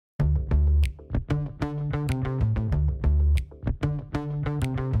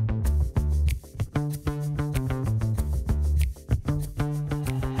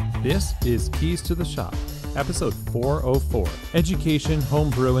This is Keys to the Shop, episode 404, Education, Home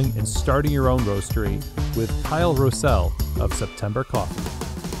Brewing, and Starting Your Own Roastery with Kyle Rowsell of September Coffee.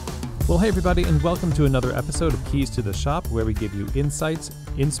 Well, hey everybody, and welcome to another episode of Keys to the Shop, where we give you insights,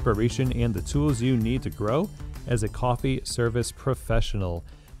 inspiration, and the tools you need to grow as a coffee service professional.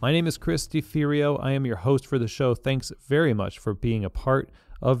 My name is Chris DeFirio. I am your host for the show. Thanks very much for being a part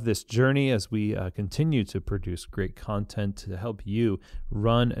of this journey as we continue to produce great content to help you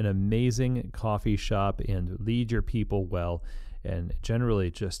run an amazing coffee shop and lead your people well, and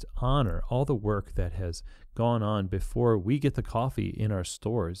generally just honor all the work that has gone on before we get the coffee in our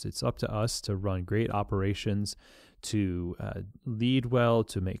stores. It's up to us to run great operations, to lead well,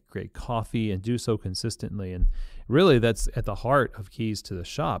 to make great coffee, and do so consistently. And really, that's at the heart of Keys to the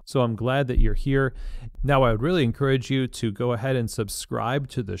Shop. So I'm glad that you're here. Now, I would really encourage you to go ahead and subscribe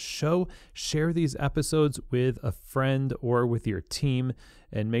to the show, share these episodes with a friend or with your team,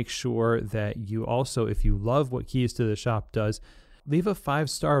 and make sure that you also, if you love what Keys to the Shop does, leave a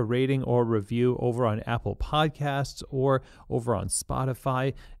 5-star rating or review over on Apple Podcasts or over on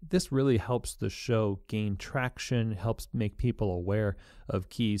Spotify. This really helps the show gain traction, helps make people aware of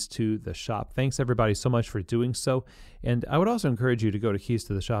Keys to the Shop. Thanks everybody so much for doing so. And I would also encourage you to go to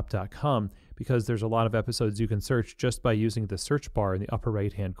keystotheshop.com, because there's a lot of episodes you can search just by using the search bar in the upper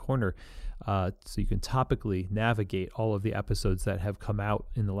right-hand corner. So you can topically navigate all of the episodes that have come out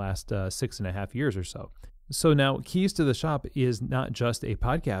in the last 6.5 years or so. So now, Keys to the Shop is not just a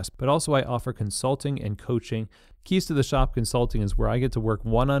podcast, but also I offer consulting and coaching. Keys to the Shop Consulting is where I get to work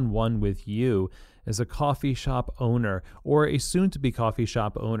one-on-one with you as a coffee shop owner or a soon-to-be coffee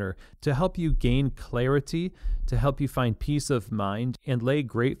shop owner to help you gain clarity, to help you find peace of mind and lay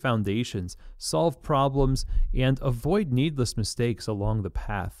great foundations, solve problems, and avoid needless mistakes along the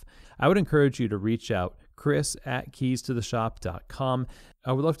path. I would encourage you to reach out, chris@keystotheshop.com.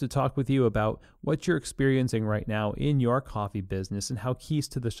 I would love to talk with you about what you're experiencing right now in your coffee business and how Keys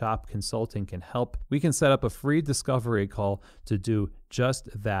to the Shop Consulting can help. We can set up a free discovery call to do just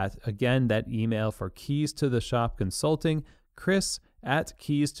that. Again, that email for Keys to the Shop Consulting,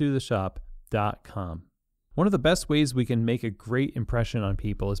 chris@keystotheshop.com. One of the best ways we can make a great impression on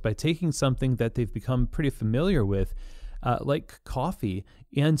people is by taking something that they've become pretty familiar with, like coffee,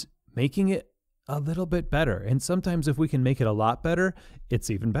 and making it a little bit better. And sometimes if we can make it a lot better, it's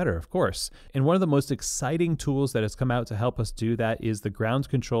even better, of course. And one of the most exciting tools that has come out to help us do that is the Ground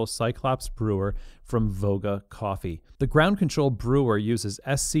Control Cyclops Brewer from Voga Coffee. The Ground Control Brewer uses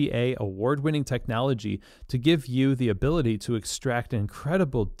SCA award-winning technology to give you the ability to extract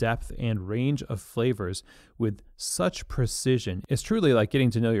incredible depth and range of flavors with such precision. It's truly like getting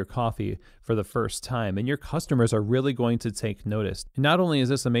to know your coffee for the first time, and your customers are really going to take notice. And not only is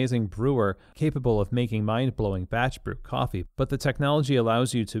this amazing brewer capable of making mind-blowing batch brew coffee, but the technology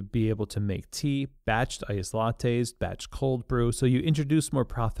allows you to be able to make tea, batched iced lattes, batch cold brew, so you introduce more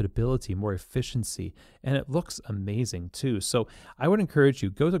profitability, more efficiency, and it looks amazing too. So I would encourage you,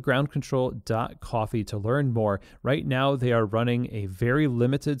 go to groundcontrol.coffee to learn more. Right now, they are running a very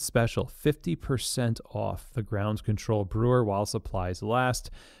limited special, 50% off the Ground Control Brewer while supplies last.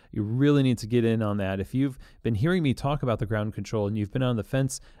 You really need to get in on that. If you've been hearing me talk about the Ground Control and you've been on the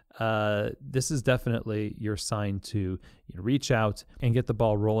fence, this is definitely your sign to reach out and get the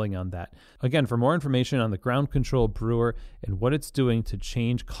ball rolling on that. Again, for more information on the Ground Control Brewer and what it's doing to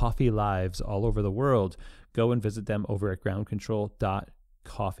change coffee lives all over the world, go and visit them over at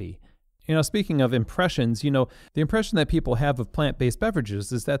groundcontrol.coffee. Speaking of impressions, the impression that people have of plant-based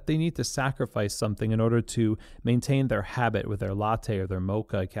beverages is that they need to sacrifice something in order to maintain their habit with their latte or their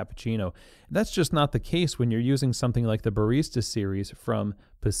mocha, cappuccino. That's just not the case when you're using something like the Barista series from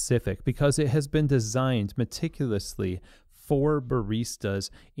Pacific, because it has been designed meticulously for baristas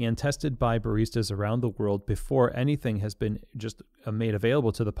and tested by baristas around the world before anything has been just made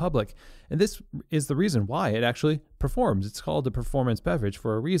available to the public. And this is the reason why it actually performs. It's called a performance beverage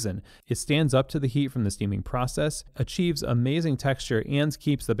for a reason. It stands up to the heat from the steaming process, achieves amazing texture, and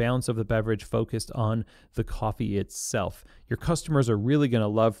keeps the balance of the beverage focused on the coffee itself. Your customers are really going to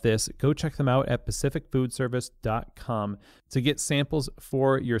love this. Go check them out at pacificfoodservice.com to get samples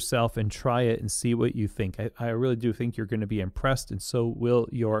for yourself and try it and see what you think. I really do think you're going to be impressed, and so will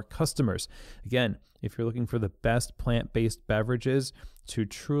your customers. Again, if you're looking for the best plant-based beverages to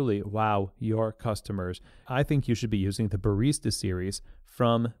truly wow your customers, I think you should be using the Barista series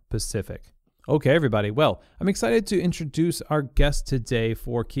from Pacific. Okay, everybody. Well, I'm excited to introduce our guest today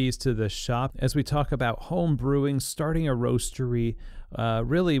for Keys to the Shop as we talk about home brewing, starting a roastery.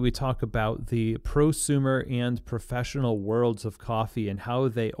 Really, we talk about the prosumer and professional worlds of coffee and how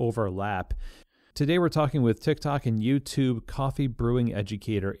they overlap. Today we're talking with TikTok and YouTube coffee brewing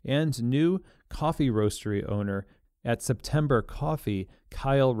educator and new coffee roastery owner at September Coffee,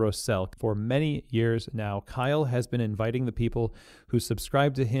 Kyle Rowsell. For many years now, Kyle has been inviting the people who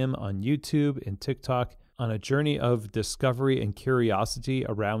subscribe to him on YouTube and TikTok on a journey of discovery and curiosity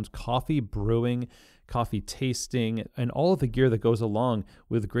around coffee brewing, coffee tasting, and all of the gear that goes along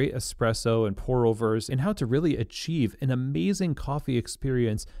with great espresso and pour overs, and how to really achieve an amazing coffee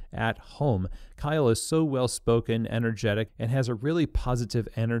experience at home. Kyle is so well spoken, energetic, and has a really positive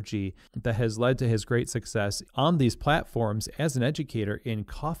energy that has led to his great success on these platforms as an educator in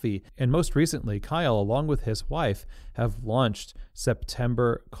coffee. And most recently, Kyle, along with his wife, have launched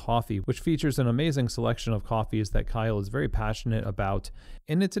September Coffee, which features an amazing selection of coffees that Kyle is very passionate about.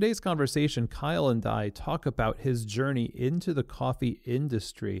 And in today's conversation, Kyle and I talk about his journey into the coffee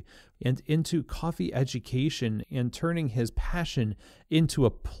industry and into coffee education and turning his passion into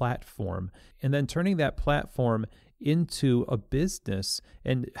a platform, and then turning that platform into a business,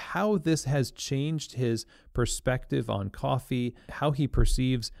 and how this has changed his perspective on coffee, how he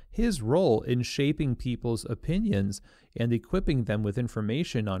perceives his role in shaping people's opinions and equipping them with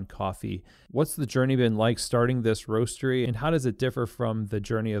information on coffee. What's the journey been like starting this roastery, and how does it differ from the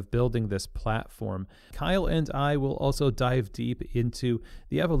journey of building this platform? Kyle and I will also dive deep into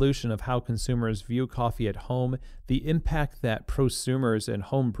the evolution of how consumers view coffee at home, the impact that prosumers and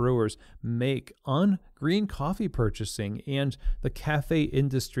home brewers make on green coffee purchasing, and the cafe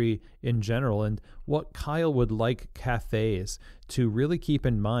industry in general, and what Kyle would like cafes to really keep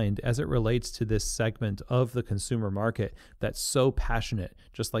in mind as it relates to this segment of the consumer market that's so passionate,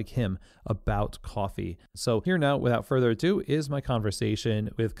 just like him, about coffee. So here now, without further ado, is my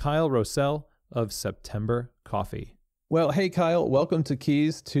conversation with Kyle Rowsell of September Coffee. Well, hey Kyle, welcome to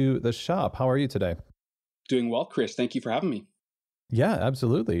Keys to the Shop. How are you today? Doing well, Chris. Thank you for having me. Yeah,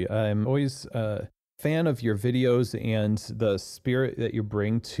 absolutely. I'm always fan of your videos and the spirit that you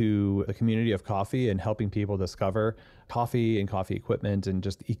bring to the community of coffee and helping people discover coffee and coffee equipment and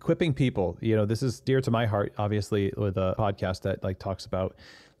just equipping people. You know, this is dear to my heart, obviously, with a podcast that like talks about,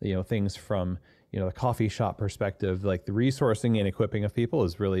 you know, things from, you know, the coffee shop perspective. Like the resourcing and equipping of people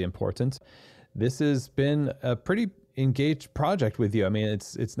is really important. This has been a pretty engaged project with you. I mean,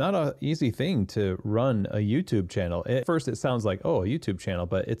 it's not an easy thing to run a YouTube channel. At first it sounds like, oh, a YouTube channel,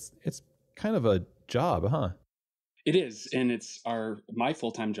 but it's kind of a job, huh? It is, and it's my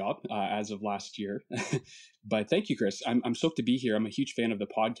full-time job as of last year. But thank you, Chris. I'm stoked to be here. I'm a huge fan of the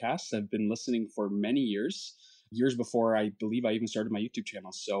podcast. I've been listening for many years before I believe I even started my YouTube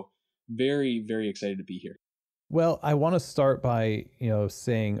channel. So very, very excited to be here. Well, I want to start by, you know,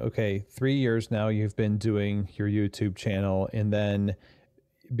 saying, okay, 3 years now you've been doing your YouTube channel, and then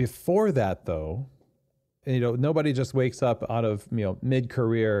before that, though, you know, nobody just wakes up out of, you know,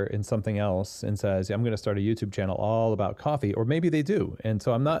 mid-career in something else and says, I'm going to start a YouTube channel all about coffee, or maybe they do. And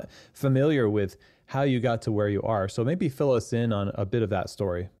so I'm not familiar with how you got to where you are. So maybe fill us in on a bit of that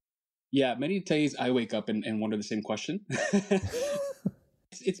story. Yeah, many days I wake up and wonder the same question.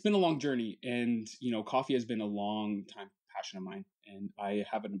 It's been a long journey, and you know, coffee has been a long time passion of mine, and I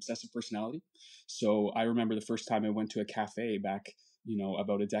have an obsessive personality. So I remember the first time I went to a cafe back, you know,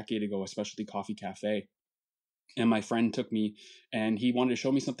 about a decade ago, a specialty coffee cafe. And my friend took me and he wanted to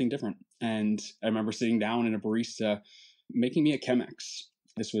show me something different. And I remember sitting down and a barista making me a Chemex.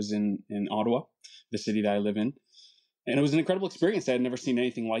 This was in Ottawa, the city that I live in. And it was an incredible experience. I had never seen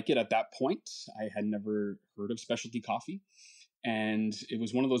anything like it at that point. I had never heard of specialty coffee. And it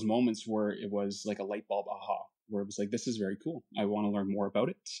was one of those moments where it was like a light bulb aha, where it was like, this is very cool. I want to learn more about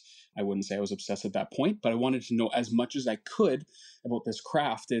it. I wouldn't say I was obsessed at that point, but I wanted to know as much as I could about this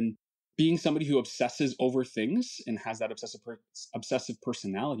craft. And being somebody who obsesses over things and has that obsessive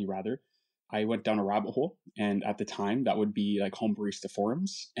personality, rather, I went down a rabbit hole. And at the time, that would be like home barista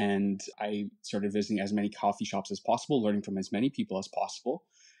forums. And I started visiting as many coffee shops as possible, learning from as many people as possible,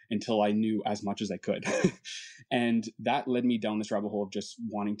 until I knew as much as I could. And that led me down this rabbit hole of just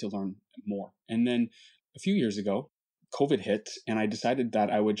wanting to learn more. And then a few years ago, COVID hit, and I decided that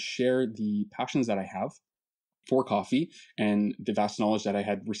I would share the passions that I have for coffee and the vast knowledge that I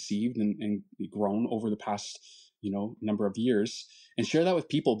had received and grown over the past, you know, number of years, and share that with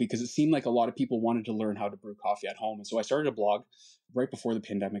people, because it seemed like a lot of people wanted to learn how to brew coffee at home. And so I started a blog right before the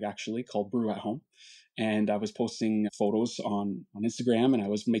pandemic, actually, called Brew at Home. And I was posting photos on Instagram, and I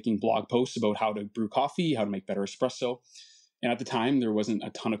was making blog posts about how to brew coffee, how to make better espresso. And at the time, there wasn't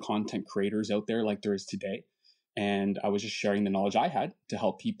a ton of content creators out there like there is today. And I was just sharing the knowledge I had to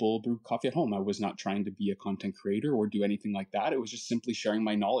help people brew coffee at home. I was not trying to be a content creator or do anything like that. It was just simply sharing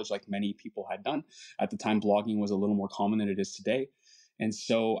my knowledge like many people had done. At the time, blogging was a little more common than it is today. And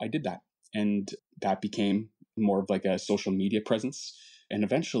so I did that. And that became more of like a social media presence. And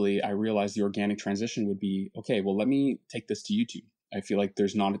eventually I realized the organic transition would be, okay, well, let me take this to YouTube. I feel like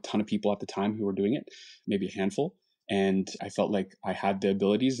there's not a ton of people at the time who were doing it, maybe a handful. And I felt like I had the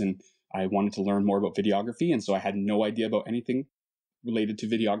abilities and I wanted to learn more about videography. And so I had no idea about anything related to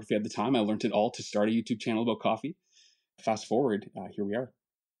videography at the time. I learned it all to start a YouTube channel about coffee. Fast forward, here we are.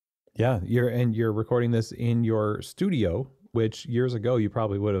 Yeah, you're recording this in your studio, which years ago you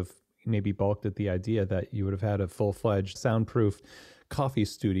probably would have maybe balked at the idea that you would have had a full-fledged soundproof coffee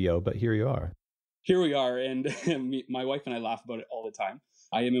studio, but here you are. Here we are. And my wife and I laugh about it all the time.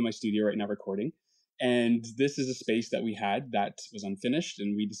 I am in my studio right now recording. And this is a space that we had that was unfinished.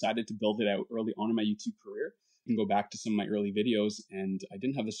 And we decided to build it out early on in my YouTube career. You can go back to some of my early videos. And I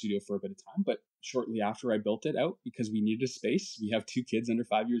didn't have the studio for a bit of time, but shortly after I built it out because we needed a space. We have two kids under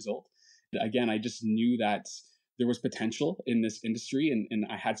 5 years old. Again, I just knew that there was potential in this industry. And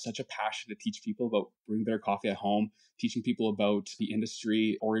I had such a passion to teach people about brewing better coffee at home, teaching people about the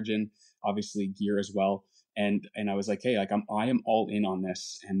industry, origin, obviously gear as well. And I was like, hey, like I am all in on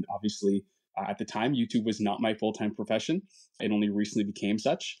this. And obviously at the time, YouTube was not my full-time profession. It only recently became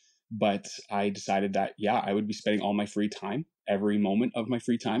such. But I decided that, yeah, I would be spending all my free time, every moment of my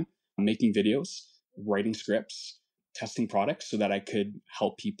free time, making videos, writing scripts, testing products so that I could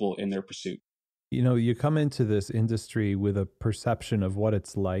help people in their pursuit. You know, you come into this industry with a perception of what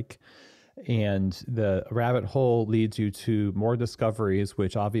it's like, and the rabbit hole leads you to more discoveries,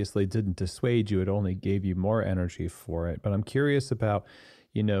 which obviously didn't dissuade you. It only gave you more energy for it. But I'm curious about,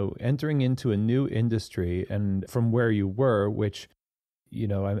 entering into a new industry and from where you were, which,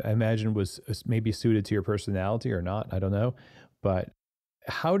 I imagine was maybe suited to your personality or not. I don't know. But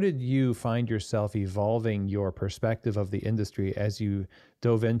how did you find yourself evolving your perspective of the industry as you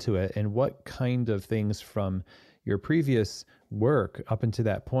dove into it? And what kind of things from your previous work up until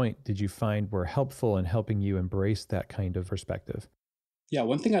that point did you find were helpful in helping you embrace that kind of perspective? Yeah,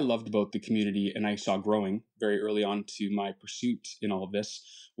 one thing I loved about the community and I saw growing very early on to my pursuit in all of this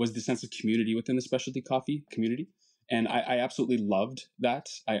was the sense of community within the specialty coffee community. And I absolutely loved that.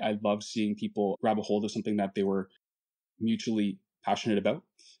 I loved seeing people grab a hold of something that they were mutually passionate about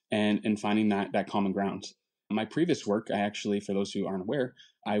and finding that common ground. My previous work, I actually, for those who aren't aware,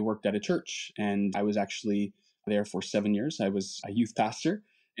 I worked at a church and I was actually there for 7 years. I was a youth pastor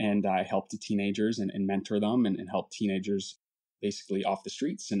and I helped the teenagers and mentor them and help teenagers basically off the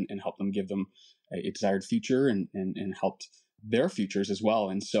streets and help them give them a desired future and helped their futures as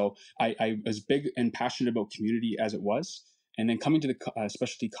well. And so I was big and passionate about community as it was. And then coming to the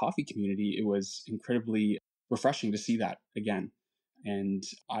specialty coffee community, it was incredibly refreshing to see that again. And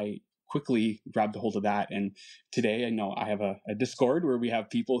I quickly grabbed a hold of that. And today I know I have a Discord where we have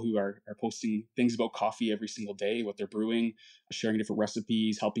people who are posting things about coffee every single day, what they're brewing, sharing different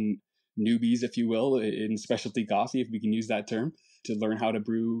recipes, helping newbies, if you will, in specialty coffee, if we can use that term, to learn how to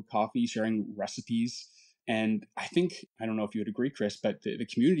brew coffee, sharing recipes. And I think, I don't know if you would agree, Chris, but the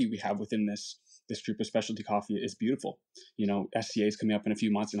community we have within this group of specialty coffee is beautiful. SCA is coming up in a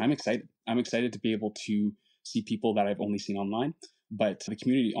few months and I'm excited. I'm excited to be able to see people that I've only seen online, but the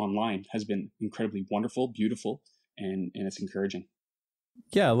community online has been incredibly wonderful, beautiful, and it's encouraging.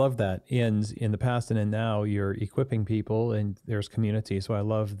 Yeah, I love that. And in the past and in now, you're equipping people and there's community. So I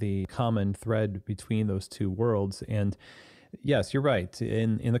love the common thread between those two worlds. And yes, you're right.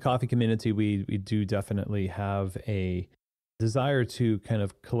 In the coffee community, we do definitely have a desire to kind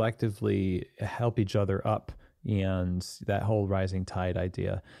of collectively help each other up, and that whole rising tide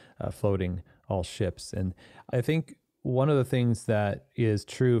idea, floating all ships. And I think one of the things that is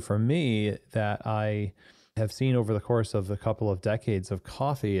true for me that I have seen over the course of a couple of decades of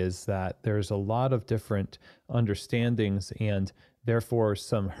coffee is that there's a lot of different understandings and therefore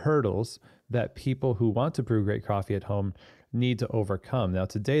some hurdles that people who want to brew great coffee at home need to overcome. Now,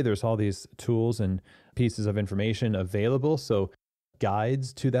 today there's all these tools and pieces of information available. So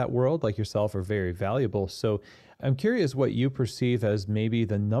guides to that world like yourself are very valuable. So I'm curious what you perceive as maybe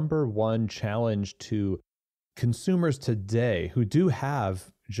the number one challenge to consumers today who do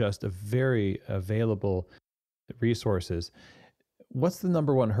have just a very available resources. What's the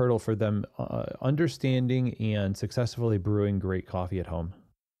number one hurdle for them understanding and successfully brewing great coffee at home?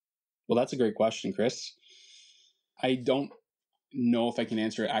 Well, that's a great question, Chris. I don't know if I can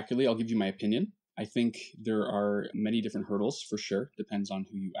answer it accurately. I'll give you my opinion. I think there are many different hurdles for sure. Depends on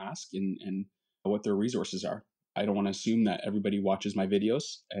who you ask and what their resources are. I don't want to assume that everybody watches my videos,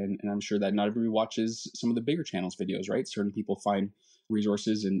 and I'm sure that not everybody watches some of the bigger channels' videos, right? Certain people find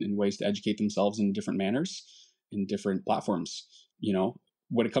resources and ways to educate themselves in different manners in different platforms.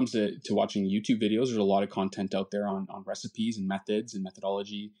 When it comes to watching YouTube videos, there's a lot of content out there on recipes and methods and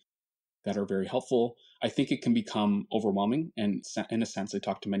methodology. that are very helpful. I think it can become overwhelming. And in a sense, I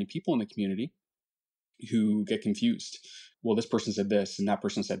talk to many people in the community who get confused. Well, this person said this and that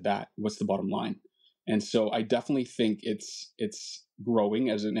person said that. What's the bottom line? And so I definitely think it's growing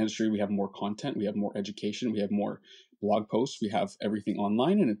as an industry. We have more content, we have more education, we have more blog posts, we have everything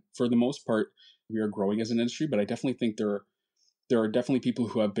online, and for the most part, we are growing as an industry. But I definitely think there are definitely people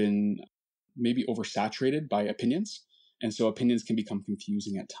who have been maybe oversaturated by opinions. And so opinions can become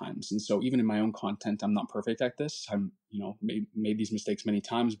confusing at times. And so even in my own content, I'm not perfect at this. I'm, made these mistakes many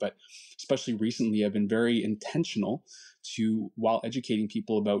times, but especially recently, I've been very intentional to, while educating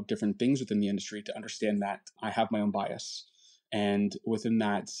people about different things within the industry, to understand that I have my own bias. And within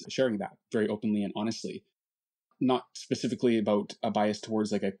that, sharing that very openly and honestly, not specifically about a bias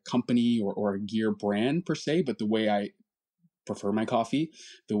towards like a company or a gear brand per se, but the way I prefer my coffee,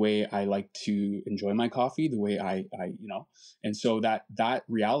 the way I like to enjoy my coffee, the way and so that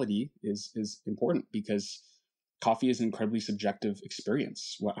reality is important, because coffee is an incredibly subjective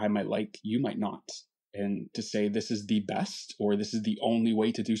experience. What I might like, you might not. And to say this is the best or this is the only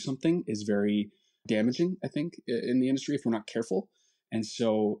way to do something is very damaging, I think, in the industry if we're not careful. And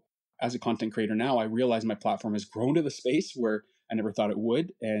so as a content creator now, I realize my platform has grown to the space where I never thought it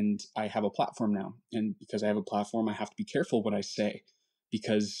would. And I have a platform now. And because I have a platform, I have to be careful what I say,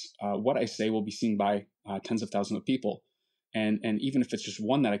 because what I say will be seen by tens of thousands of people. And even if it's just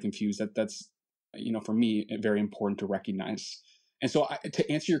one that I confuse, that's, for me, very important to recognize. And so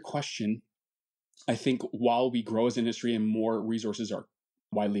to answer your question, I think while we grow as an industry and more resources are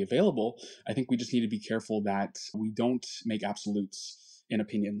widely available, I think we just need to be careful that we don't make absolutes in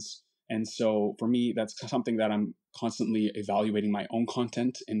opinions. And so for me, that's something that I'm constantly evaluating my own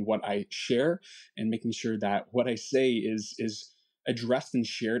content and what I share, and making sure that what I say is addressed and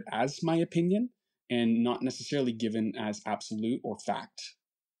shared as my opinion and not necessarily given as absolute or fact.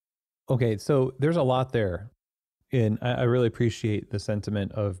 Okay, so there's a lot there. And I really appreciate the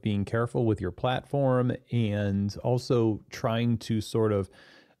sentiment of being careful with your platform and also trying to sort of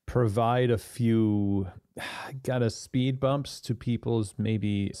provide a few kind of speed bumps to people's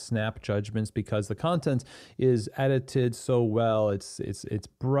maybe snap judgments, because the content is edited so well. It's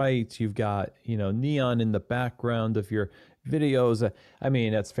bright. You've got, neon in the background of your videos. I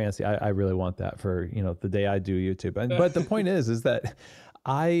mean, that's fancy. I really want that for, the day I do YouTube. But the point is that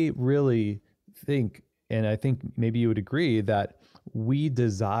I really think, and I think maybe you would agree, that we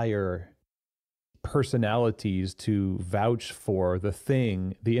desire personalities to vouch for the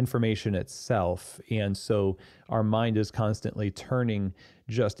thing, the information itself. And so our mind is constantly turning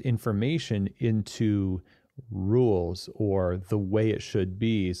just information into rules or the way it should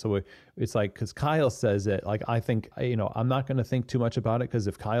be. So it's like, because Kyle says it, like, I think, I'm not going to think too much about it, because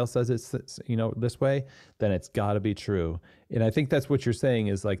if Kyle says it's, this way, then it's got to be true. And I think that's what you're saying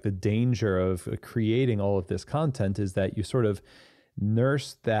is like the danger of creating all of this content is that you sort of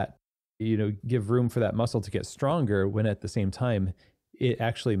nurse that, give room for that muscle to get stronger, when at the same time, it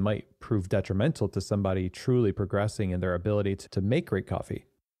actually might prove detrimental to somebody truly progressing in their ability to make great coffee.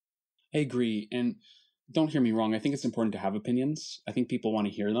 I agree. And don't hear me wrong. I think it's important to have opinions. I think people want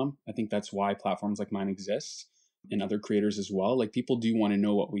to hear them. I think that's why platforms like mine exist, and other creators as well. Like, people do want to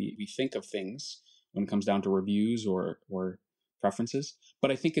know what we think of things when it comes down to reviews or preferences. But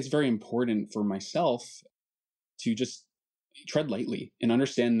I think it's very important for myself to just tread lightly and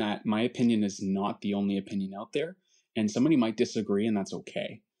understand that my opinion is not the only opinion out there. And somebody might disagree, and that's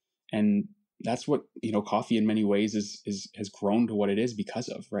okay. And that's what, coffee in many ways has grown to what it is because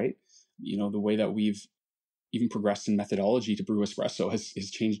of, right? The way that we've even progressed in methodology to brew espresso has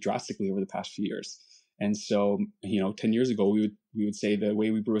changed drastically over the past few years. And so, 10 years ago, we would say the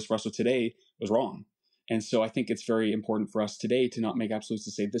way we brew espresso today was wrong. And so I think it's very important for us today to not make absolutes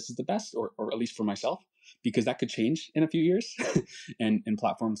to say this is the best, or at least for myself, because that could change in a few years. and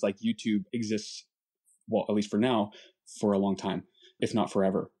platforms like YouTube exist, well, at least for now, for a long time, if not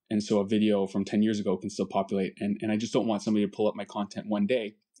forever. And so a video from 10 years ago can still populate. And I just don't want somebody to pull up my content one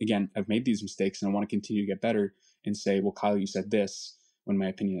day. Again, I've made these mistakes and I want to continue to get better and say, well, Kyle, you said this, when my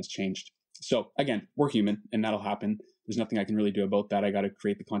opinion has changed. So again, we're human, and that'll happen. There's nothing I can really do about that. I got to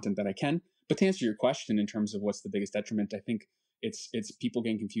create the content that I can. But to answer your question in terms of what's the biggest detriment, I think it's people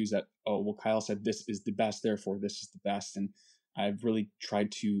getting confused that, oh, well, Kyle said this is the best, therefore this is the best. And I've really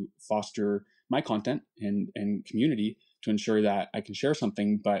tried to foster my content and community to ensure that I can share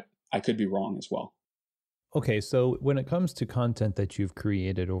something, but I could be wrong as well. Okay, so when it comes to content that you've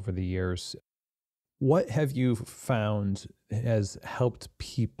created over the years, what have you found has helped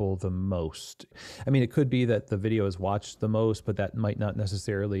people the most? I mean, it could be that the video is watched the most, but that might not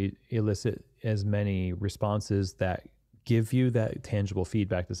necessarily elicit as many responses that give you that tangible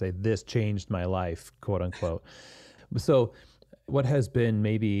feedback to say, this changed my life, quote unquote. So what has been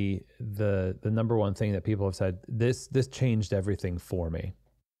maybe the number one thing that people have said, this changed everything for me?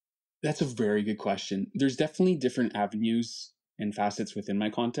 That's a very good question. There's definitely different avenues and facets within my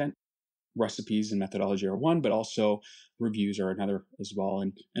content. Recipes and methodology are one, but also reviews are another as well.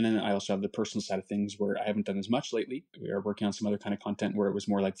 And then I also have the personal side of things where I haven't done as much lately. We are working on some other kind of content where it was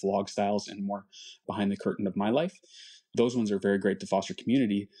more like vlog styles and more behind the curtain of my life. Those ones are very great to foster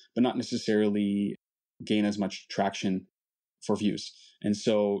community, but not necessarily gain as much traction for views. And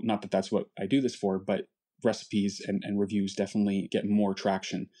so, not that that's what I do this for, but recipes and reviews definitely get more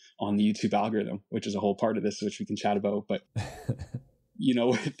traction on the YouTube algorithm, which is a whole part of this, which we can chat about. But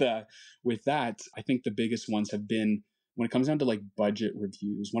with that, I think the biggest ones have been when it comes down to like budget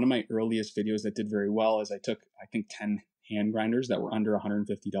reviews. One of my earliest videos that did very well is I took, I think, 10 hand grinders that were under $150.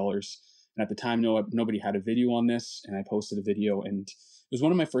 And at the time, nobody had a video on this. And I posted a video, and it was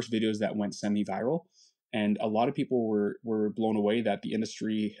one of my first videos that went semi-viral. And a lot of people were blown away that the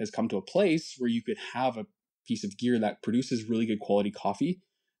industry has come to a place where you could have a piece of gear that produces really good quality coffee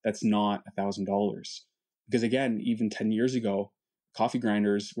that's not $1,000. Because again, even 10 years ago, coffee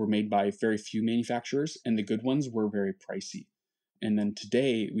grinders were made by very few manufacturers, and the good ones were very pricey. And then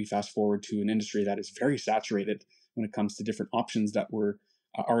today, we fast forward to an industry that is very saturated when it comes to different options that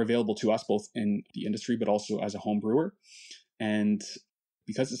are available to us, both in the industry, but also as a home brewer. And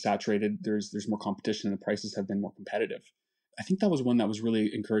because it's saturated, there's more competition and the prices have been more competitive. I think that was one that was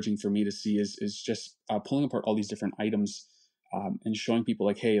really encouraging for me to see is just pulling apart all these different items and showing people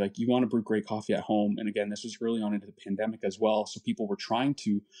like, hey, like you want to brew great coffee at home. And again, this was early on into the pandemic as well. So people were trying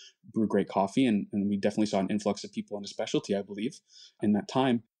to brew great coffee, and we definitely saw an influx of people into specialty, I believe, in that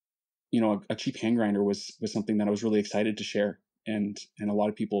time. A cheap hand grinder was something that I was really excited to share. And a lot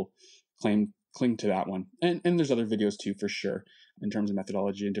of people cling to that one. And there's other videos too, for sure, in terms of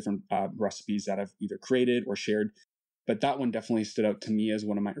methodology and different recipes that I've either created or shared. But that one definitely stood out to me as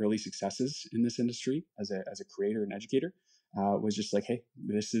one of my early successes in this industry as a creator and educator. Was just like, hey,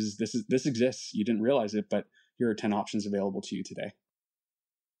 this exists. You didn't realize it, but here are 10 options available to you today.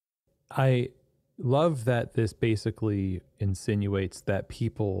 I love that this basically insinuates that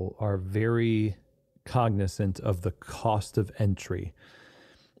people are very cognizant of the cost of entry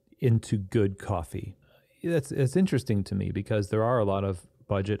into good coffee. It's interesting to me because there are a lot of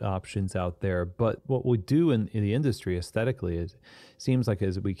budget options out there, but what we do in the industry aesthetically is seems like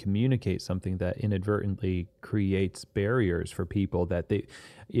as we communicate something that inadvertently creates barriers for people that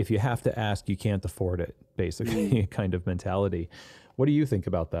if you have to ask, you can't afford it, basically kind of mentality. What do you think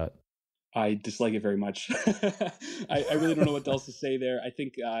about that? I dislike it very much. I really don't know what else to say there. I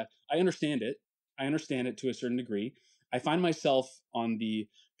think I understand it. I understand it to a certain degree. I find myself on the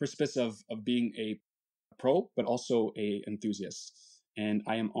precipice of being a pro, but also a enthusiast. And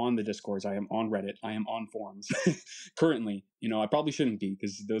I am on the Discords. I am on Reddit. I am on forums currently. I probably shouldn't be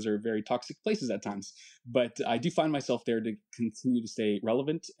because those are very toxic places at times. But I do find myself there to continue to stay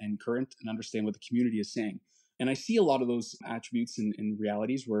relevant and current and understand what the community is saying. And I see a lot of those attributes and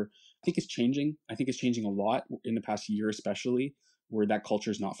realities where I think it's changing. I think it's changing a lot in the past year, especially where that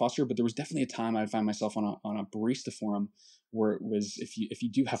culture is not fostered. But there was definitely a time I find myself on a barista forum where it was, if you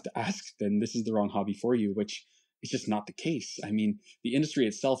do have to ask, then this is the wrong hobby for you, which is just not the case. I mean, the industry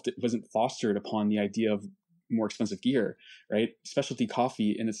itself wasn't fostered upon the idea of more expensive gear, right? Specialty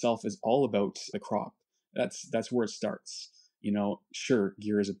coffee in itself is all about the crop. That's where it starts. Sure,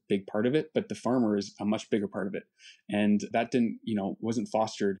 gear is a big part of it, but the farmer is a much bigger part of it. And that wasn't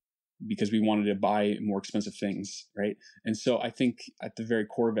fostered because we wanted to buy more expensive things, right? And so I think at the very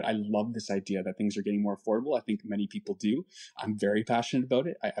core of it, I love this idea that things are getting more affordable. I think many people do. I'm very passionate about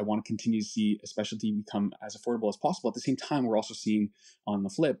it. I want to continue to see a specialty become as affordable as possible. At the same time, we're also seeing on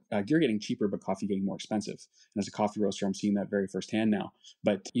the flip, gear getting cheaper, but coffee getting more expensive. And as a coffee roaster, I'm seeing that very firsthand now.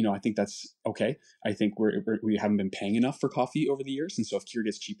 But, I think that's okay. I think we haven't been paying enough for coffee over the years. And so if gear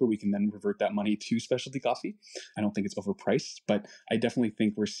gets cheaper, we can then revert that money to specialty coffee. I don't think it's overpriced, but I definitely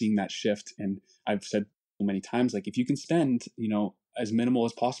think we're seeing that shift. And I've said many times, like if you can spend, as minimal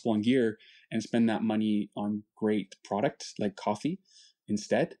as possible on gear and spend that money on great product like coffee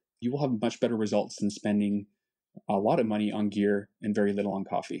instead, you will have much better results than spending a lot of money on gear and very little on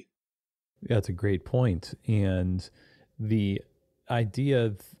coffee. That's a great point. And the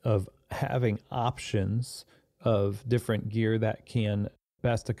idea of having options of different gear that can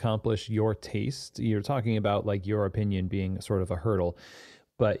best accomplish your taste. You're talking about like your opinion being sort of a hurdle,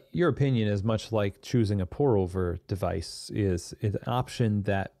 but your opinion is much like choosing a pour over device is an option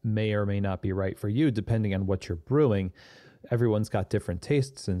that may or may not be right for you, depending on what you're brewing. Everyone's got different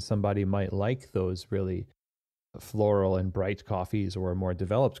tastes and somebody might like those really floral and bright coffees or more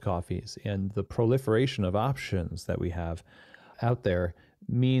developed coffees. And the proliferation of options that we have out there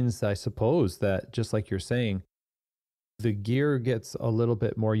means, I suppose, that just like you're saying, the gear gets a little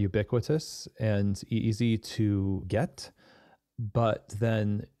bit more ubiquitous and easy to get, but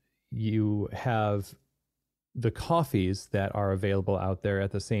then you have the coffees that are available out there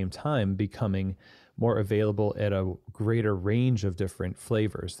at the same time becoming more available at a greater range of different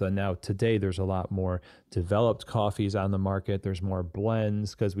flavors. So now today there's a lot more developed coffees on the market. There's more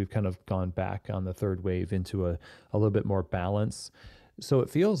blends because we've kind of gone back on the third wave into a little bit more balance. So it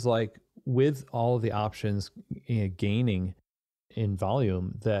feels like with all of the options gaining in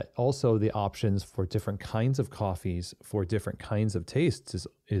volume, that also the options for different kinds of coffees for different kinds of tastes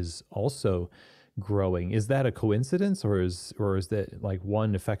is also growing. Is that a coincidence, or is that like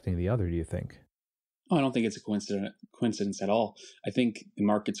one affecting the other, do you think? Oh, I don't think it's a coincidence at all. I think the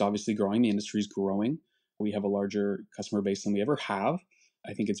market's obviously growing, the industry's growing. We have a larger customer base than we ever have.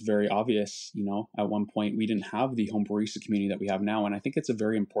 I think it's very obvious, at one point we didn't have the home barista community that we have now. And I think it's a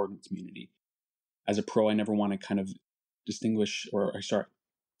very important community. As a pro, I never want to kind of distinguish or sorry,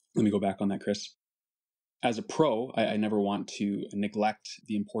 let me go back on that, Chris. As a pro, I never want to neglect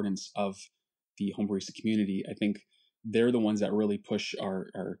the importance of the home barista community. I think they're the ones that really push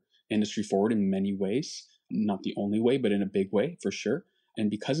our industry forward in many ways. Not the only way, but in a big way for sure.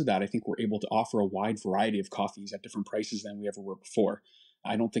 And because of that, I think we're able to offer a wide variety of coffees at different prices than we ever were before.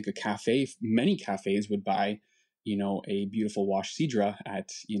 I don't think many cafes would buy, a beautiful wash Sidra at,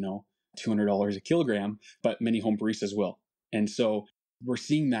 $200 a kilogram, but many home baristas will. And so we're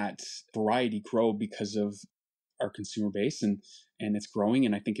seeing that variety grow because of our consumer base, and it's growing,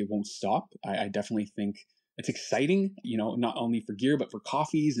 and I think it won't stop. I definitely think it's exciting, not only for gear, but for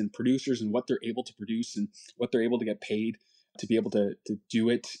coffees and producers and what they're able to produce and what they're able to get paid to be able to do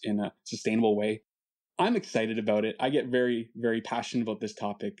it in a sustainable way. I'm excited about it. I get very, very passionate about this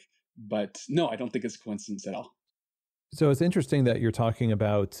topic, but no, I don't think it's a coincidence at all. So it's interesting that you're talking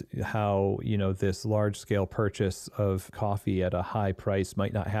about how, this large scale purchase of coffee at a high price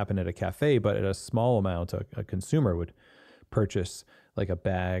might not happen at a cafe, but at a small amount, a consumer would purchase like a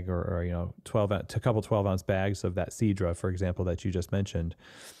bag or 12-ounce bags of that Cedra, for example, that you just mentioned.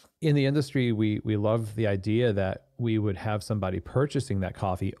 In the industry, we love the idea that we would have somebody purchasing that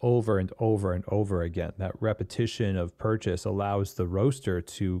coffee over and over and over again. That repetition of purchase allows the roaster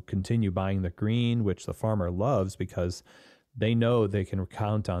to continue buying the green, which the farmer loves because they know they can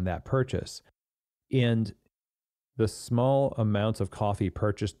count on that purchase. And the small amounts of coffee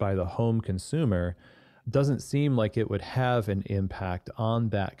purchased by the home consumer doesn't seem like it would have an impact on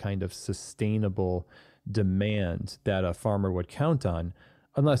that kind of sustainable demand that a farmer would count on,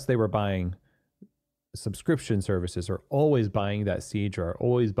 unless they were buying subscription services or always buying that seed jar,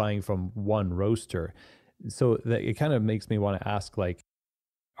 always buying from one roaster. So that it kind of makes me want to ask, like,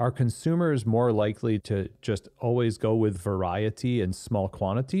 are consumers more likely to just always go with variety and small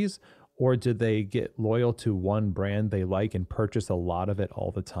quantities, or do they get loyal to one brand they like and purchase a lot of it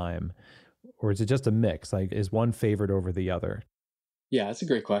all the time? Or is it just a mix? Like, is one favored over the other? Yeah, that's a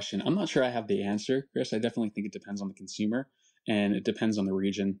great question. I'm not sure I have the answer, Chris. I definitely think it depends on the consumer and it depends on the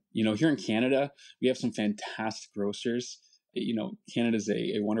region. Here in Canada, we have some fantastic roasters. Canada is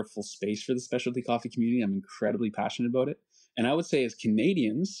a wonderful space for the specialty coffee community. I'm incredibly passionate about it. And I would say, as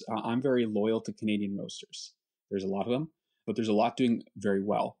Canadians, I'm very loyal to Canadian roasters. There's a lot of them, but there's a lot doing very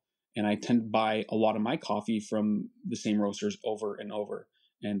well. And I tend to buy a lot of my coffee from the same roasters over and over.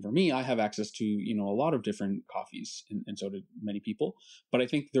 And for me, I have access to, a lot of different coffees, and so do many people. But I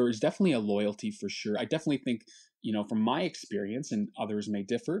think there is definitely a loyalty for sure. I definitely think, from my experience, and others may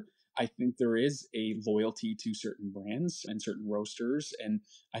differ, I think there is a loyalty to certain brands and certain roasters. And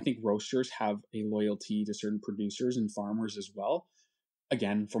I think roasters have a loyalty to certain producers and farmers as well.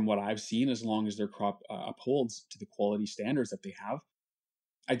 Again, from what I've seen, as long as their crop upholds to the quality standards that they have,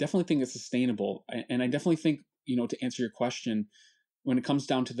 I definitely think it's sustainable. And I definitely think, to answer your question, when it comes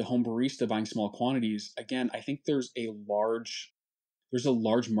down to the home barista buying small quantities, again, I think there's a large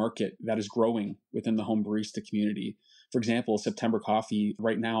market that is growing within the home barista community. For example, September Coffee,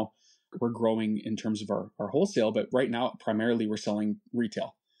 right now, we're growing in terms of our wholesale, but right now, primarily, we're selling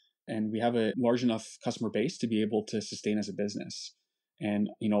retail. And we have a large enough customer base to be able to sustain as a business. And,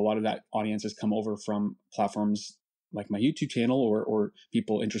 a lot of that audience has come over from platforms like my YouTube channel or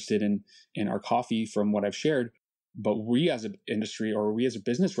people interested in our coffee from what I've shared. But we as an industry, or we as a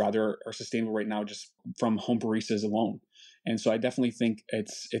business rather, are sustainable right now just from home baristas alone. And so I definitely think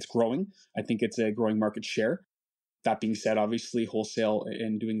it's growing. I think it's a growing market share. That being said, obviously, wholesale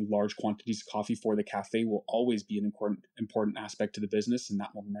and doing large quantities of coffee for the cafe will always be an important aspect to the business, and that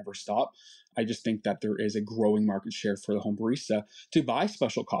will never stop. I just think that there is a growing market share for the home barista to buy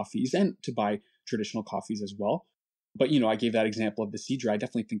special coffees and to buy traditional coffees as well. But I gave that example of the Cedra. I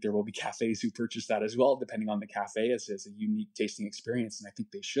definitely think there will be cafes who purchase that as well, depending on the cafe, as a unique tasting experience, and I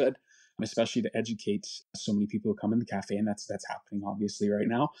think they should, especially to educate so many people who come in the cafe, and that's happening obviously right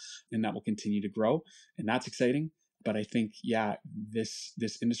now, and that will continue to grow, and that's exciting. But I think, yeah, this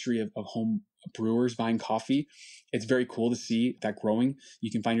industry of home brewers buying coffee, it's very cool to see that growing. You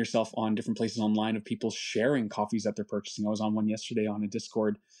can find yourself on different places online of people sharing coffees that they're purchasing. I was on one yesterday on a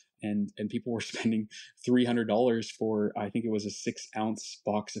Discord, and people were spending $300 for, I think it was a 6-ounce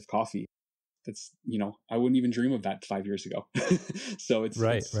box of coffee. That's, I wouldn't even dream of that 5 years ago. So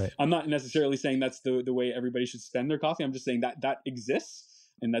Right, it's right. I'm not necessarily saying that's the way everybody should spend their coffee. I'm just saying that exists,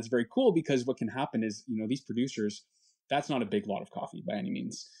 and that's very cool, because what can happen is, these producers, that's not a big lot of coffee by any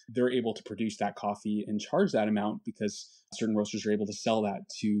means. They're able to produce that coffee and charge that amount because certain roasters are able to sell that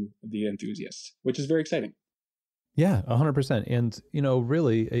to the enthusiast, which is very exciting. Yeah, 100%. And,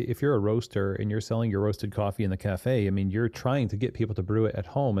 really, if you're a roaster and you're selling your roasted coffee in the cafe, I mean, you're trying to get people to brew it at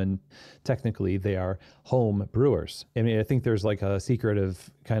home. And technically, they are home brewers. I mean, I think there's like a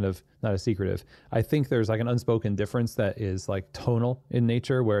secretive kind of, not a secretive, I think there's like an unspoken difference that is like tonal in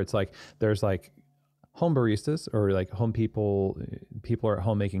nature, where it's like there's like home baristas or like home people are at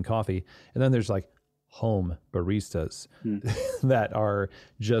home making coffee. And then there's like home baristas that are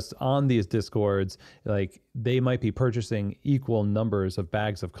just on these discords. Like they might be purchasing equal numbers of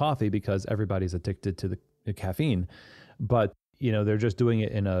bags of coffee because everybody's addicted to the caffeine, but they're just doing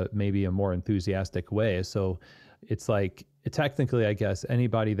it in maybe a more enthusiastic way. So it's like, technically, I guess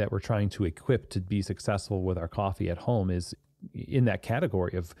anybody that we're trying to equip to be successful with our coffee at home is in that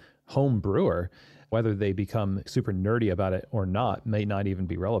category of home brewer. Whether they become super nerdy about it or not may not even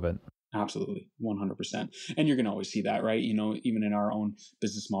be relevant. Absolutely, 100%. And you're going to always see that, right? Even in our own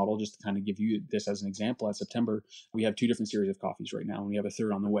business model, just to kind of give you this as an example, at September, we have 2 different series of coffees right now, and we have a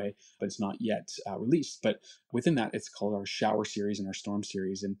third on the way, but it's not yet released. But within that, it's called our shower series and our storm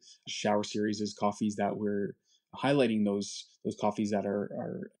series. And shower series is coffees that we're highlighting those coffees that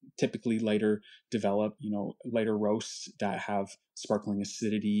are typically lighter developed, lighter roasts that have sparkling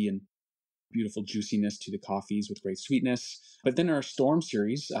acidity and beautiful juiciness to the coffees with great sweetness. But then our Storm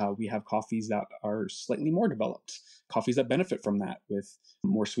series, we have coffees that are slightly more developed, coffees that benefit from that with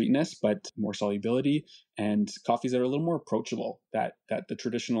more sweetness, but more solubility, and coffees that are a little more approachable that the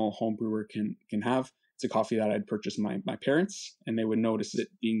traditional home brewer can have. It's a coffee that I'd purchased my parents, and they would notice it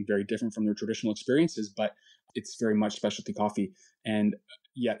being very different from their traditional experiences, but it's very much specialty coffee, and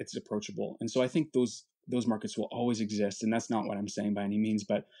yet it's approachable. And so I think those markets will always exist. And that's not what I'm saying by any means,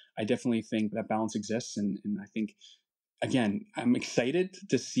 but I definitely think that balance exists. And I think, again, I'm excited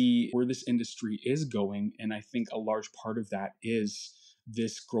to see where this industry is going. And I think a large part of that is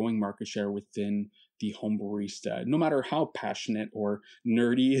this growing market share within the home barista. No matter how passionate or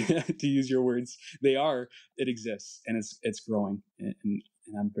nerdy, to use your words, they are, it exists, and it's growing. And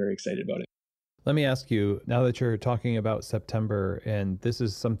I'm very excited about it. Let me ask you, now that you're talking about September, and this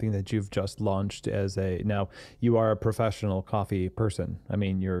is something that you've just launched now you are a professional coffee person. I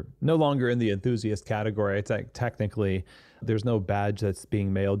mean, you're no longer in the enthusiast category. It's like technically there's no badge that's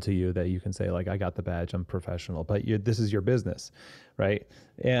being mailed to you that you can say like, I got the badge, I'm professional, but this is your business, right?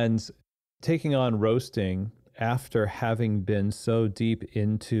 And taking on roasting after having been so deep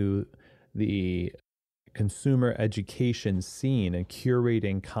into the consumer education scene and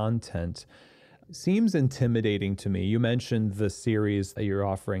curating content seems intimidating to me. You mentioned the series that you're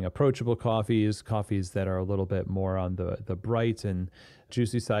offering, approachable coffees that are a little bit more on the bright and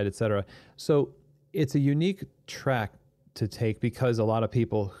juicy side, etc. So it's a unique track to take because a lot of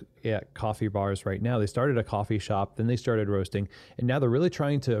people at coffee bars right now, they started a coffee shop, then they started roasting, and now they're really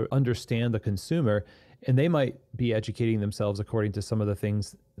trying to understand the consumer, and they might be educating themselves according to some of the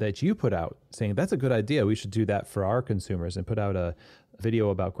things that you put out, saying that's a good idea, we should do that for our consumers, and put out a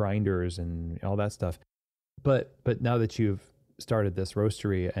video about grinders and all that stuff. But now that you've started this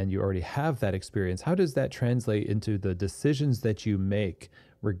roastery and you already have that experience, how does that translate into the decisions that you make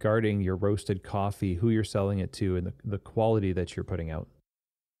regarding your roasted coffee, who you're selling it to, and the quality that you're putting out?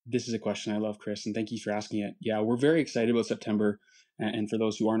 This is a question I love, Chris, and thank you for asking it. Yeah, we're very excited about September. And for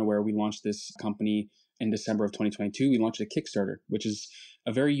those who aren't aware, we launched this company in December of 2022. We launched a Kickstarter, which is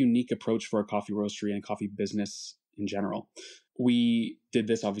a very unique approach for a coffee roastery and coffee business in general. We did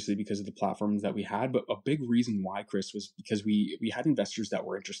this obviously because of the platforms that we had, but a big reason why, Chris, was because we had investors that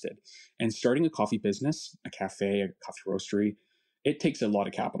were interested. And starting a coffee business, a cafe, a coffee roastery, it takes a lot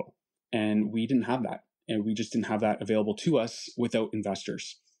of capital. And we didn't have that. And we just didn't have that available to us without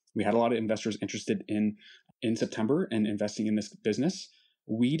investors. We had a lot of investors interested in September and investing in this business.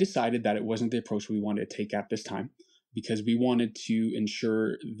 We decided that it wasn't the approach we wanted to take at this time, because we wanted to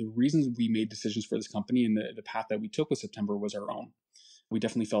ensure the reasons we made decisions for this company and the path that we took with September was our own. We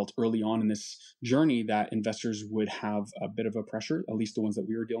definitely felt early on in this journey that investors would have a bit of a pressure, at least the ones that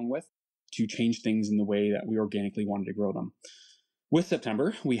we were dealing with, to change things in the way that we organically wanted to grow them. With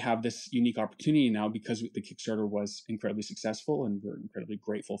September, we have this unique opportunity now because the Kickstarter was incredibly successful and we're incredibly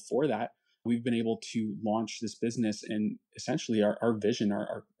grateful for that. We've been able to launch this business, and essentially our vision,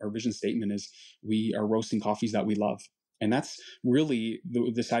 our vision statement is we are roasting coffees that we love. And that's really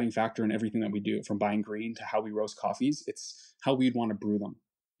the deciding factor in everything that we do, from buying green to how we roast coffees. It's how we'd want to brew them.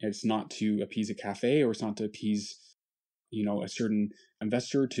 It's not to appease a cafe, or it's not to appease, a certain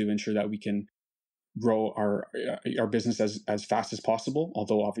investor to ensure that we can grow our business as fast as possible.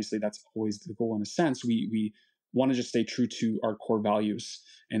 Although obviously that's always the goal in a sense. We want to just stay true to our core values,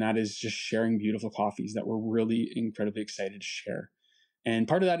 and that is just sharing beautiful coffees that we're really incredibly excited to share. And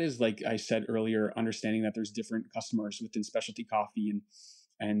part of that is, like I said earlier, understanding that there's different customers within specialty coffee,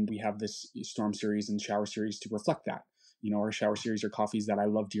 and we have this Storm series and Shower series to reflect that. Our Shower series are coffees that I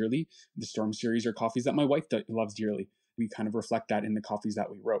love dearly. The Storm series are coffees that my wife loves dearly. We kind of reflect that in the coffees that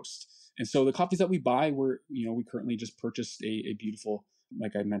we roast. And so the coffees that we buy, we currently just purchased a beautiful,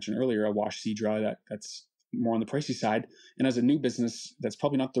 like I mentioned earlier, a wash Cedra that's more on the pricey side. And as a new business, that's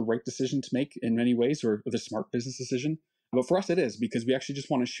probably not the right decision to make in many ways, or the smart business decision. But for us, it is, because we actually just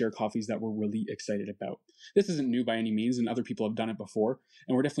want to share coffees that we're really excited about. This isn't new by any means, and other people have done it before.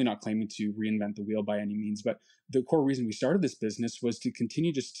 And we're definitely not claiming to reinvent the wheel by any means. But the core reason we started this business was to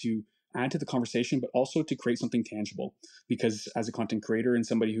continue just to add to the conversation, but also to create something tangible. Because as a content creator and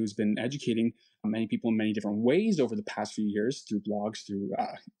somebody who's been educating many people in many different ways over the past few years, through blogs, through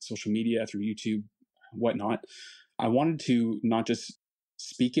social media, through YouTube, whatnot, I wanted to not just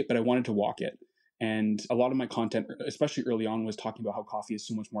speak it, but I wanted to walk it. And a lot of my content, especially early on, was talking about how coffee is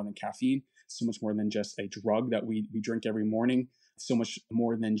so much more than caffeine, so much more than just a drug that we drink every morning, so much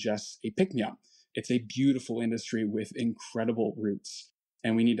more than just a pick-me-up. It's a beautiful industry with incredible roots.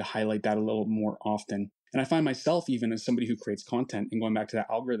 And we need to highlight that a little more often. And I find myself, even as somebody who creates content, and going back to that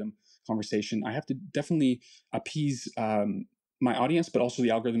algorithm conversation, I have to definitely appease my audience, but also the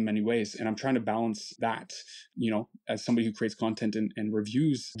algorithm in many ways. And I'm trying to balance that, as somebody who creates content and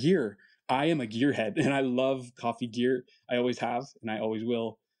reviews gear. I am a gearhead and I love coffee gear. I always have, and I always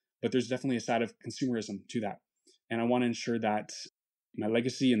will. But there's definitely a side of consumerism to that. And I want to ensure that my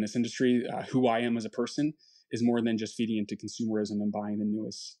legacy in this industry, who I am as a person, is more than just feeding into consumerism and buying the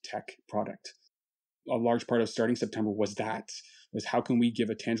newest tech product. A large part of starting September was how can we give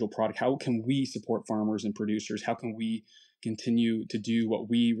a tangible product? How can we support farmers and producers? How can we continue to do what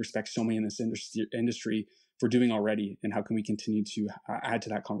we respect so many in this industry for doing already? And how can we continue to add to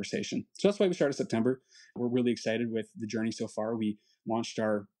that conversation? So that's why we started September. We're really excited with the journey so far. We launched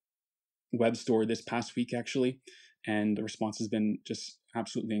our web store this past week, actually, and the response has been just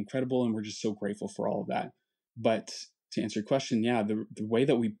absolutely incredible. And we're just so grateful for all of that. But to answer your question, yeah, the way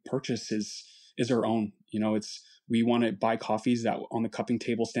that we purchase is our own. We want to buy coffees that on the cupping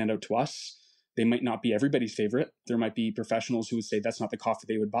table stand out to us. They might not be everybody's favorite. There might be professionals who would say that's not the coffee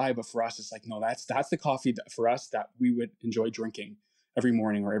they would buy. But for us, it's like, no, that's the coffee for us that we would enjoy drinking every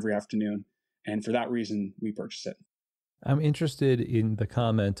morning or every afternoon. And for that reason, we purchase it. I'm interested in the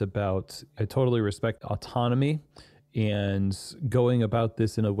comment about, I totally respect autonomy and going about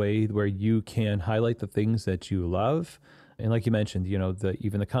this in a way where you can highlight the things that you love. And like you mentioned,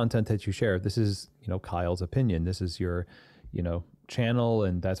 even the content that you share, this is, Kyle's opinion. This is your, channel,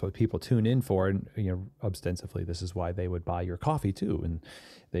 and that's what people tune in for. And, ostensibly, this is why they would buy your coffee too. And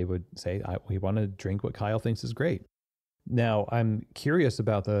they would say, we want to drink what Kyle thinks is great. Now, I'm curious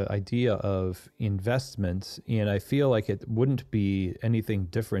about the idea of investment, and I feel like it wouldn't be anything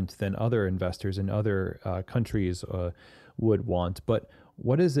different than other investors in other countries would want. But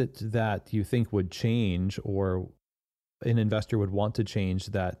what is it that you think would change, or an investor would want to change,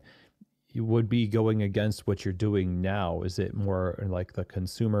 that you would be going against what you're doing now? Is it more like the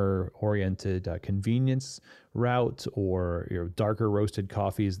consumer-oriented convenience route, or darker roasted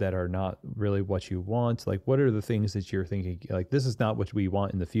coffees that are not really what you want? Like, what are the things that you're thinking, like, this is not what we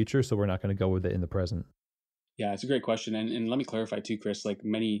want in the future, so we're not going to go with it in the present? Yeah, it's a great question. And let me clarify too, Chris, like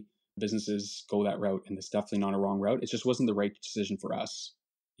many businesses go that route, and it's definitely not a wrong route. It just wasn't the right decision for us.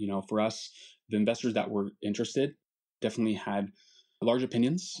 For us, the investors that were interested definitely had large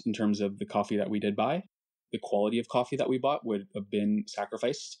opinions in terms of the coffee that we did buy. The quality of coffee that we bought would have been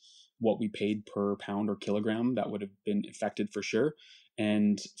sacrificed. What we paid per pound or kilogram, that would have been affected for sure.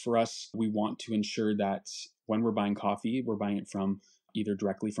 And for us, we want to ensure that when we're buying coffee, we're buying it from either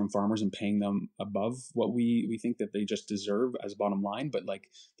directly from farmers and paying them above what we think that they just deserve as bottom line, but like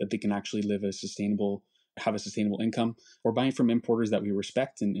that they can actually have a sustainable income, or buying from importers that we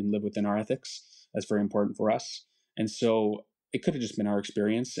respect and live within our ethics. That's very important for us. And so it could have just been our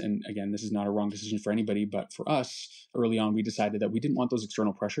experience. And again, this is not a wrong decision for anybody, but for us, early on, we decided that we didn't want those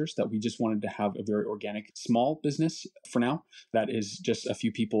external pressures, that we just wanted to have a very organic, small business for now. That is just a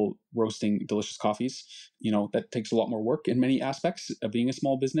few people roasting delicious coffees. That takes a lot more work in many aspects of being a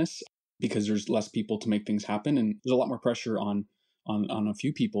small business because there's less people to make things happen. And there's a lot more pressure on a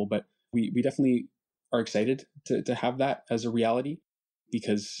few people, but we definitely are excited to have that as a reality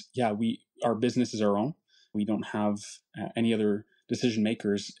because our business is our own. We don't have any other decision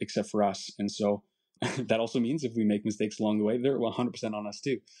makers except for us. And so that also means if we make mistakes along the way, they're 100% on us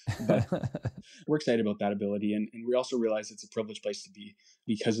too. But we're excited about that ability. And we also realize it's a privileged place to be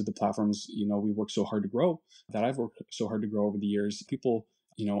because of the platforms, we work so hard to grow, that I've worked so hard to grow over the years. People,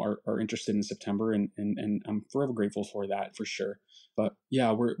 are interested in September and I'm forever grateful for that for sure. But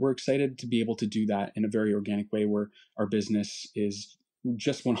yeah, we're excited to be able to do that in a very organic way where our business is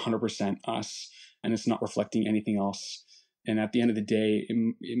just 100% us and it's not reflecting anything else. And at the end of the day,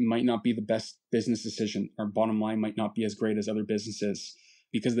 it might not be the best business decision. Our bottom line might not be as great as other businesses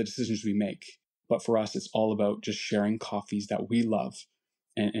because of the decisions we make. But for us, it's all about just sharing coffees that we love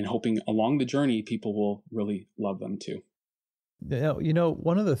and hoping along the journey, people will really love them too. Now,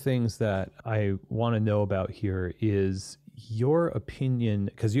 one of the things that I want to know about here is your opinion,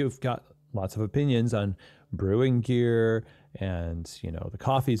 because you've got lots of opinions on brewing gear and, the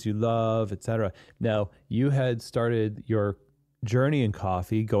coffees you love, etc. Now, you had started your journey in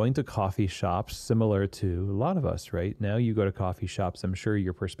coffee, going to coffee shops, similar to a lot of us, right? Now you go to coffee shops. I'm sure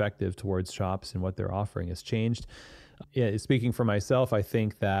your perspective towards shops and what they're offering has changed. Yeah, speaking for myself, I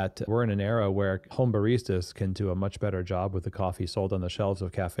think that we're in an era where home baristas can do a much better job with the coffee sold on the shelves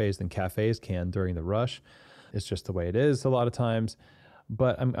of cafes than cafes can during the rush. It's just the way it is a lot of times.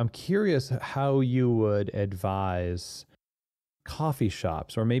 But I'm curious how you would advise coffee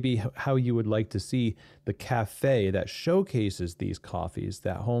shops, or maybe how you would like to see the cafe that showcases these coffees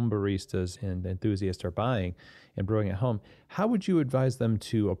that home baristas and enthusiasts are buying and brewing at home. How would you advise them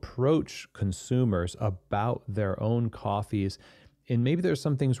to approach consumers about their own coffees? And maybe there's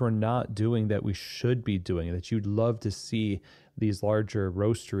some things we're not doing that we should be doing that you'd love to see these larger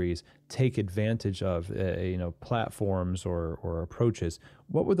roasteries take advantage of, platforms or approaches.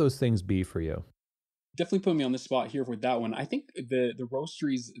 What would those things be for you? Definitely put me on the spot here with that one. I think the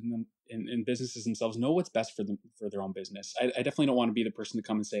roasteries and businesses themselves know what's best for them for their own business. I definitely don't want to be the person to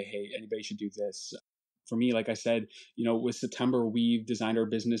come and say, hey, anybody should do this. For me, like I said, with September, we've designed our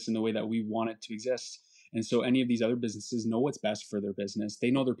business in the way that we want it to exist. And so any of these other businesses know what's best for their business.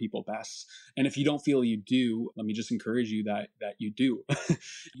 They know their people best. And if you don't feel you do, let me just encourage you that you do.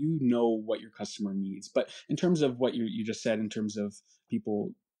 You know what your customer needs. But in terms of what you just said, in terms of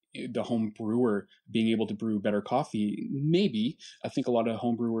people, the home brewer being able to brew better coffee, maybe. I think a lot of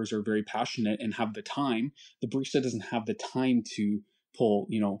home brewers are very passionate and have the time. The barista doesn't have the time to pull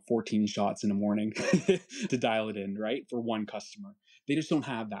 14 shots in the morning to dial it in, right, for one customer. They just don't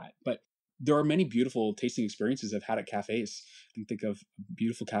have that. But there are many beautiful tasting experiences I've had at cafes. I can think of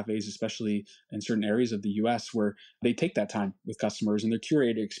beautiful cafes, especially in certain areas of the US, where they take that time with customers and they're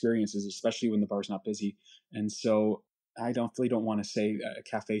curated experiences, especially when the bar's not busy. And so I definitely don't want to say a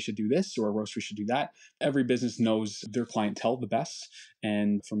cafe should do this or a roastery should do that. Every business knows their clientele the best.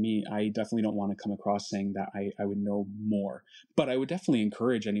 And for me, I definitely don't want to come across saying that I would know more. But I would definitely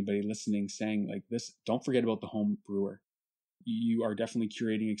encourage anybody listening saying like this, don't forget about the home brewer. You are definitely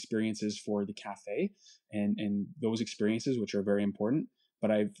curating experiences for the cafe and those experiences, which are very important. But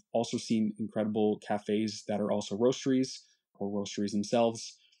I've also seen incredible cafes that are also roasteries or roasteries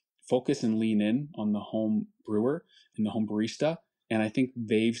themselves focus and lean in on the home brewer and the home barista. And I think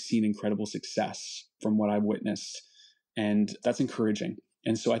they've seen incredible success from what I've witnessed. And that's encouraging.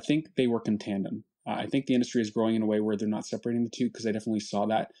 And so I think they work in tandem. I think the industry is growing in a way where they're not separating the two, because I definitely saw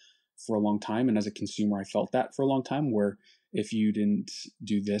that for a long time. And as a consumer, I felt that for a long time, where if you didn't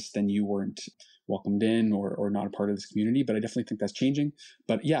do this, then you weren't welcomed in or not a part of this community. But I definitely think that's changing.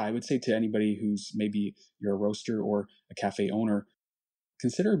 But yeah, I would say to anybody who's maybe you're a roaster or a cafe owner,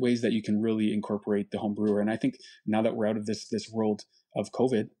 consider ways that you can really incorporate the home brewer. And I think now that we're out of this world of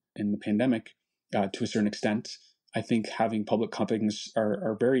COVID and the pandemic, to a certain extent, I think having public companies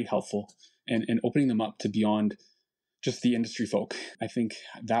are very helpful and opening them up to beyond just the industry folk. I think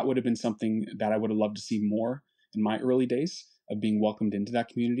that would have been something that I would have loved to see more in my early days of being welcomed into that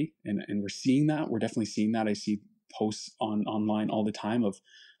community. And we're seeing that. We're definitely seeing that. I see posts online all the time of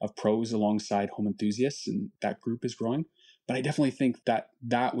pros alongside home enthusiasts, and that group is growing. But I definitely think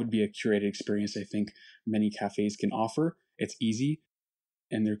that would be a curated experience. I think many cafes can offer. It's easy,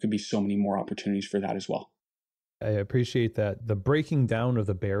 and there could be so many more opportunities for that as well. I appreciate that. The breaking down of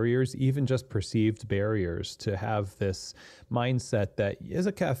the barriers, even just perceived barriers, to have this mindset that as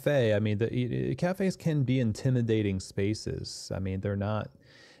a cafe, I mean, cafes can be intimidating spaces. I mean,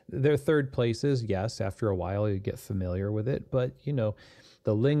 they're third places. Yes, after a while you get familiar with it, but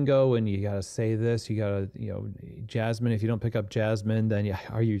the lingo, and you got to say this, you got to, Jasmine, if you don't pick up Jasmine, then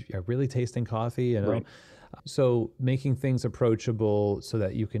are you really tasting coffee? Right. So making things approachable so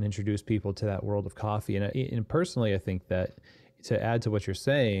that you can introduce people to that world of coffee. And personally, I think that to add to what you're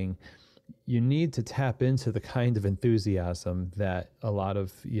saying, you need to tap into the kind of enthusiasm that a lot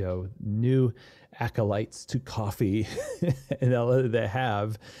of, new acolytes to coffee they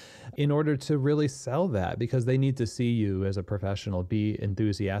have in order to really sell that, because they need to see you as a professional be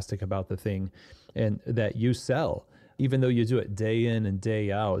enthusiastic about the thing and that you sell. Even though you do it day in and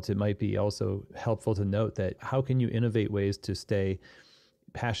day out, it might be also helpful to note that how can you innovate ways to stay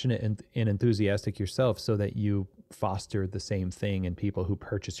passionate and enthusiastic yourself so that you foster the same thing in people who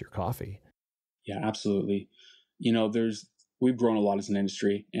purchase your coffee? Yeah, absolutely. We've grown a lot as an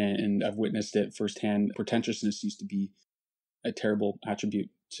industry, and I've witnessed it firsthand. Pretentiousness used to be a terrible attribute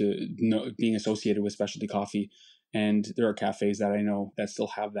to being associated with specialty coffee. And there are cafes that I know that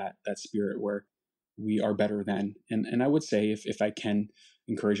still have that spirit where we are better than. And I would say, if I can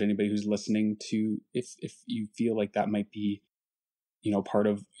encourage anybody who's listening to, if you feel like that might be, part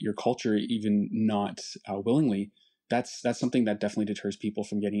of your culture, even not willingly, that's something that definitely deters people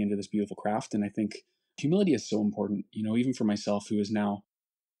from getting into this beautiful craft. And I think humility is so important, even for myself, who is now,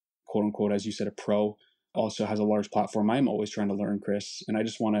 quote unquote, as you said, a pro, also has a large platform. I'm always trying to learn, Chris, and I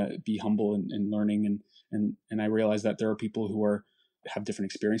just want to be humble and learning. And I realize that there are people who have different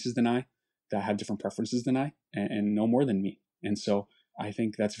experiences than I, that have different preferences than I, and know more than me. And so I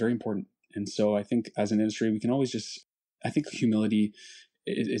think that's very important. And so I think as an industry, we can always I think humility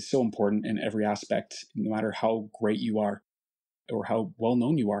is so important in every aspect, no matter how great you are or how well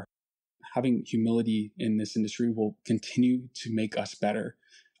known you are. Having humility in this industry will continue to make us better.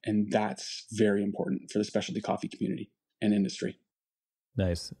 And that's very important for the specialty coffee community and industry.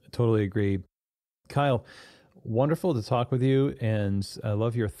 Nice. Totally agree. Kyle, wonderful to talk with you, and I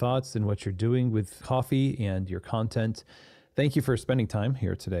love your thoughts and what you're doing with coffee and your content. Thank you for spending time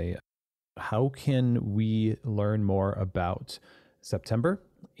here today. How can we learn more about September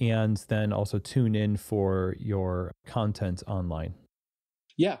and then also tune in for your content online?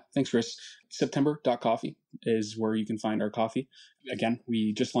 Yeah, thanks, Chris. September.coffee is where you can find our coffee. Again,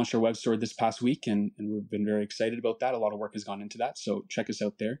 we just launched our web store this past week, and we've been very excited about that. A lot of work has gone into that, so check us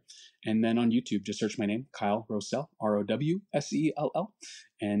out there. And then on YouTube, just search my name, Kyle Rowsell, Rowsell,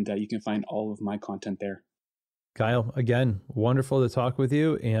 and you can find all of my content there. Kyle, again, wonderful to talk with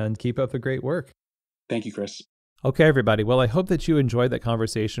you, and keep up the great work. Thank you, Chris. Okay, everybody. Well, I hope that you enjoyed that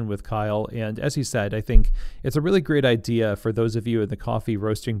conversation with Kyle. And as he said, I think it's a really great idea for those of you in the coffee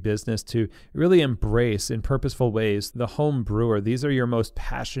roasting business to really embrace in purposeful ways the home brewer. These are your most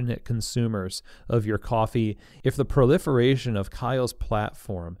passionate consumers of your coffee. If the proliferation of Kyle's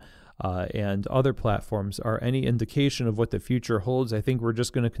platform and other platforms are any indication of what the future holds, I think we're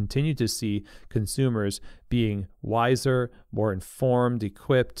just going to continue to see consumers being wiser, more informed,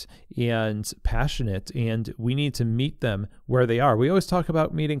 equipped, and passionate. And we need to meet them where they are. We always talk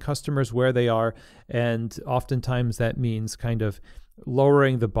about meeting customers where they are, and oftentimes that means kind of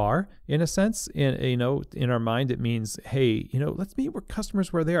lowering the bar in a sense. And, in our mind, it means, hey, let's meet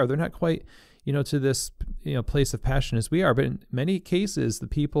customers where they are. They're not quite to this, place of passion as we are. But in many cases, the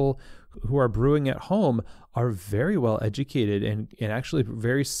people who are brewing at home are very well educated and actually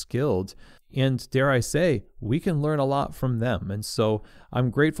very skilled. And dare I say, we can learn a lot from them. And so I'm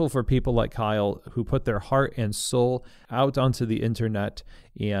grateful for people like Kyle who put their heart and soul out onto the internet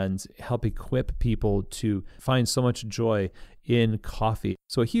and help equip people to find so much joy in coffee.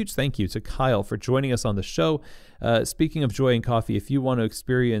 So a huge thank you to Kyle for joining us on the show. Speaking of joy in coffee, if you want to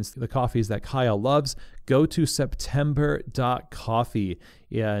experience the coffees that Kyle loves, go to september.coffee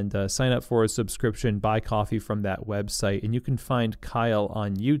and sign up for a subscription, buy coffee from that website. And you can find Kyle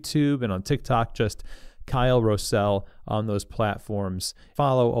on YouTube and on TikTok, just Kyle Rowsell on those platforms.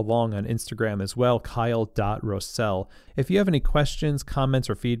 Follow along on Instagram as well, kyle.rowsell. If you have any questions, comments,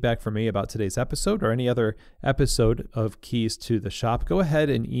 or feedback for me about today's episode or any other episode of Keys to the Shop, go ahead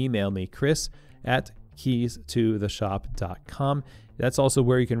and email me, chris@keystotheshop.com. That's also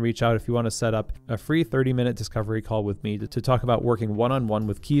where you can reach out if you want to set up a free 30-minute discovery call with me to talk about working one-on-one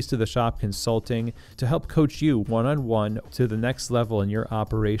with Keys to the Shop Consulting to help coach you one-on-one to the next level in your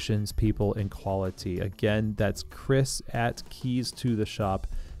operations, people, and quality. Again, that's Chris at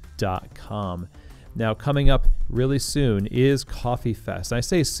keystotheshop.com. Now, coming up really soon is Coffee Fest. I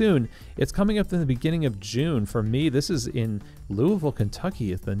say soon, it's coming up in the beginning of June. For me, this is in Louisville,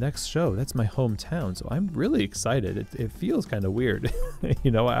 Kentucky, is the next show. That's my hometown, so I'm really excited. It feels kind of weird. I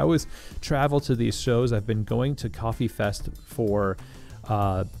always travel to these shows. I've been going to Coffee Fest for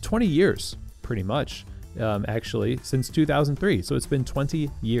 20 years, pretty much, actually, since 2003. So it's been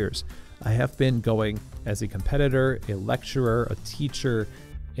 20 years. I have been going as a competitor, a lecturer, a teacher,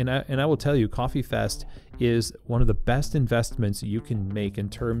 and I will tell you, Coffee Fest is one of the best investments you can make in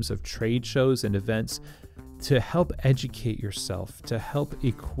terms of trade shows and events to help educate yourself, to help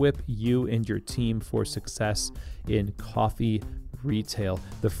equip you and your team for success in coffee retail.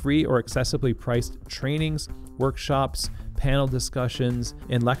 The free or accessibly priced trainings, workshops, panel discussions,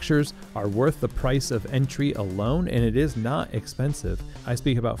 and lectures are worth the price of entry alone, and it is not expensive. I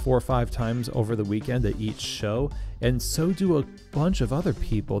speak about 4 or 5 times over the weekend at each show, and so do a bunch of other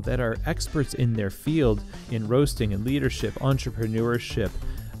people that are experts in their field in roasting and leadership, entrepreneurship,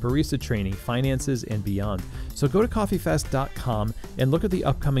 barista training, finances, and beyond. So go to coffeefest.com and look at the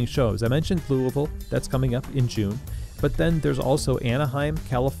upcoming shows. I mentioned Louisville, that's coming up in June, but then there's also Anaheim,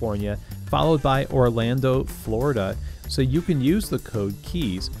 California, followed by Orlando, Florida. So you can use the code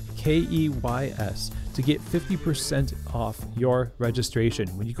KEYS, KEYS, to get 50% off your registration.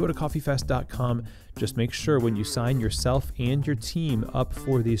 When you go to coffeefest.com, just make sure when you sign yourself and your team up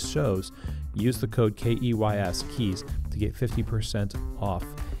for these shows, use the code KEYS, KEYS, to get 50% off.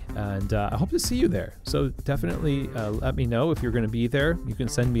 And I hope to see you there. So definitely let me know if you're going to be there. You can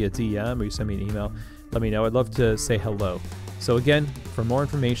send me a DM or you send me an email. Let me know. I'd love to say hello. So again, for more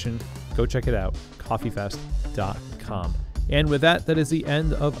information, go check it out, coffeefest.com. And with that, that is the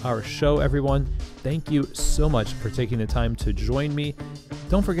end of our show, everyone. Thank you so much for taking the time to join me.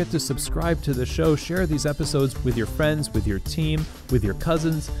 Don't forget to subscribe to the show, share these episodes with your friends, with your team, with your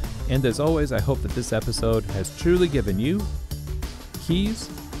cousins. And as always, I hope that this episode has truly given you keys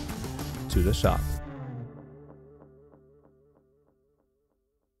to the shop.